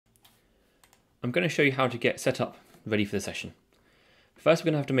I'm going to show you how to get set up ready for the session. First,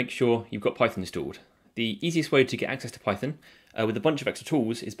 we're going to have to make sure you've got Python installed. The easiest way to get access to Python with a bunch of extra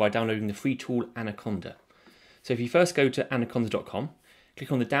tools is by downloading the free tool Anaconda. So if you first go to anaconda.com,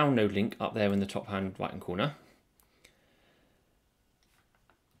 click on the download link up there in the top right hand corner.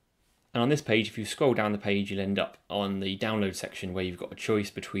 And on this page, if you scroll down the page, you'll end up on the download section where you've got a choice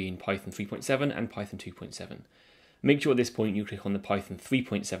between Python 3.7 and Python 2.7. Make sure at this point you click on the Python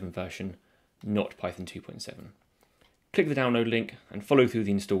 3.7 version, not Python 2.7. Click the download link and follow through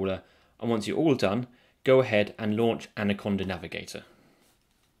the installer, and once you're all done, go ahead and launch Anaconda Navigator.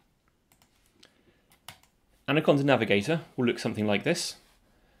 Anaconda Navigator will look something like this.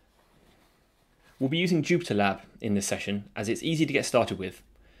 We'll be using JupyterLab in this session as it's easy to get started with,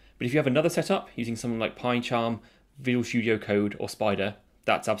 but if you have another setup using something like PyCharm, Visual Studio Code or Spider,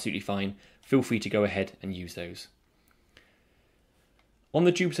 that's absolutely fine. Feel free to go ahead and use those. On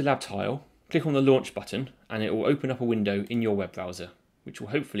the JupyterLab tile, click on the Launch button and it will open up a window in your web browser, which will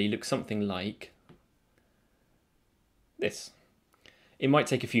hopefully look something like this. It might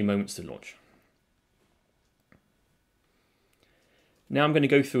take a few moments to launch. Now I'm going to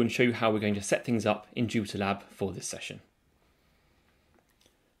go through and show you how we're going to set things up in JupyterLab for this session.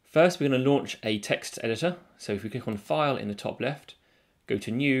 First, we're going to launch a text editor. So if we click on File in the top left, go to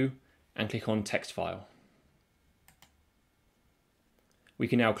New and click on Text File. We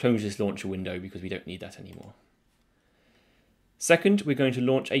can now close this launcher window because we don't need that anymore. Second, we're going to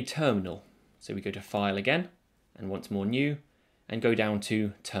launch a terminal. So we go to File again, and once more New, and go down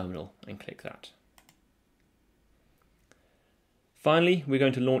to Terminal and click that. Finally, we're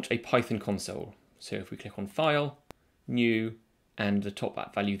going to launch a Python console. So if we click on File, New, and the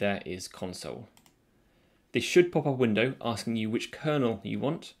top value there is Console. This should pop up a window asking you which kernel you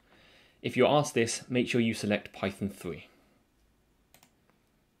want. If you're asked this, make sure you select Python 3.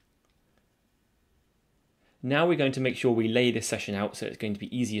 Now we're going to make sure we lay this session out so it's going to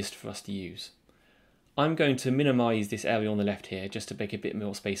be easiest for us to use. I'm going to minimize this area on the left here just to make a bit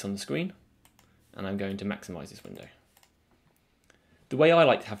more space on the screen, and I'm going to maximize this window. The way I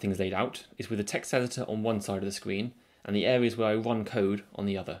like to have things laid out is with the text editor on one side of the screen and the areas where I run code on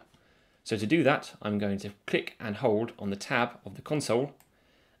the other. So to do that, I'm going to click and hold on the tab of the console,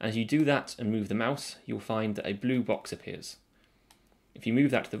 and as you do that and move the mouse, you'll find that a blue box appears. If you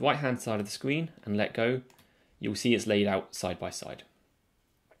move that to the right hand side of the screen and let go, you'll see it's laid out side by side.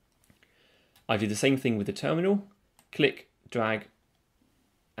 I do the same thing with the terminal, click, drag,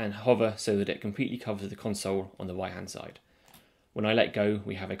 and hover so that it completely covers the console on the right hand side. When I let go,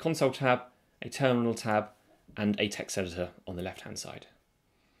 we have a console tab, a terminal tab, and a text editor on the left hand side.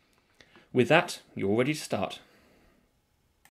 With that, you're all ready to start.